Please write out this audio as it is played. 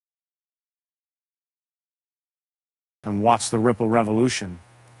and watch the Ripple revolution,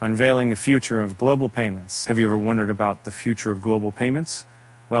 unveiling the future of global payments. Have you ever wondered about the future of global payments?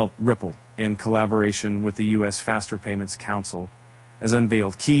 Well, Ripple, in collaboration with the U.S. Faster Payments Council, has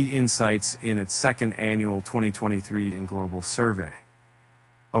unveiled key insights in its second annual 2023 Global Survey.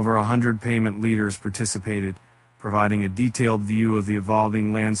 Over 100 payment leaders participated, providing a detailed view of the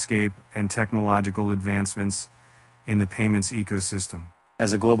evolving landscape and technological advancements in the payments ecosystem.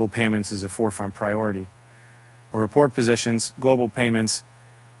 As global payments is a forefront priority, the report positions global payments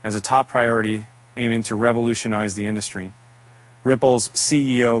as a top priority, aiming to revolutionize the industry. Ripple's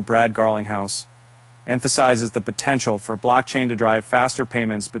CEO, Brad Garlinghouse, emphasizes the potential for blockchain to drive faster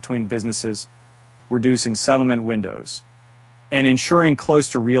payments between businesses, reducing settlement windows, and ensuring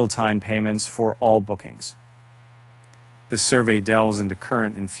close to real-time payments for all bookings. The survey delves into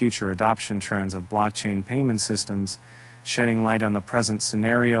current and future adoption trends of blockchain payment systems, shedding light on the present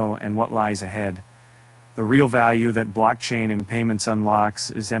scenario and what lies ahead. The real value that blockchain and payments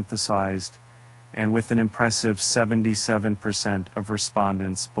unlocks is emphasized, and with an impressive 77% of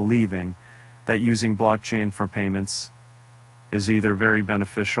respondents believing that using blockchain for payments is either very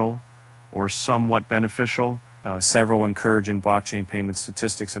beneficial or somewhat beneficial. Several encouraging blockchain payment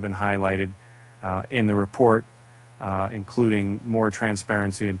statistics have been highlighted in the report, including more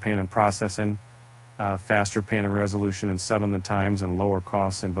transparency in payment processing, faster payment resolution and settlement times, and lower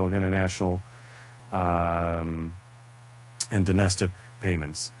costs in both international and domestic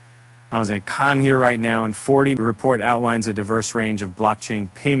payments. I was at Con here right now, and 40. The report outlines a diverse range of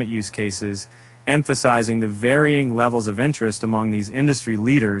blockchain payment use cases, emphasizing the varying levels of interest among these industry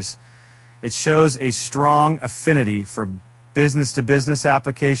leaders. It shows a strong affinity for business-to-business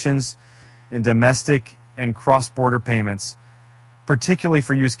applications in domestic and cross-border payments, particularly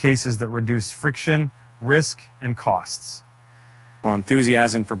for use cases that reduce friction, risk, and costs. While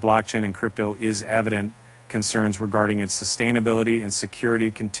enthusiasm for blockchain and crypto is evident, concerns regarding its sustainability and security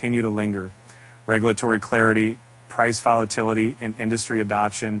continue to linger. Regulatory clarity, price volatility, and industry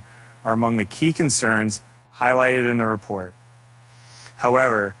adoption are among the key concerns highlighted in the report.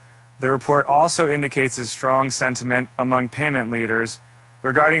 However, the report also indicates a strong sentiment among payment leaders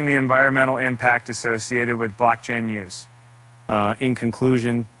regarding the environmental impact associated with blockchain use. In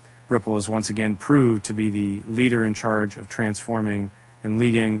conclusion, Ripple has once again proved to be the leader in charge of transforming and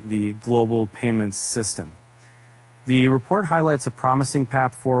leading the global payments system. The report highlights a promising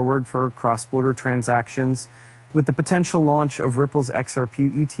path forward for cross-border transactions, with the potential launch of Ripple's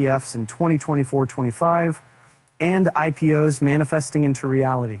XRP ETFs in 2024-25 and IPOs manifesting into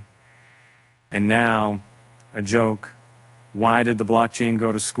reality. And now, a joke. Why did the blockchain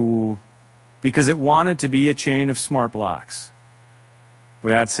go to school? Because it wanted to be a chain of smart blocks.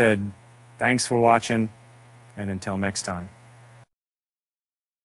 With that said, thanks for watching, and until next time.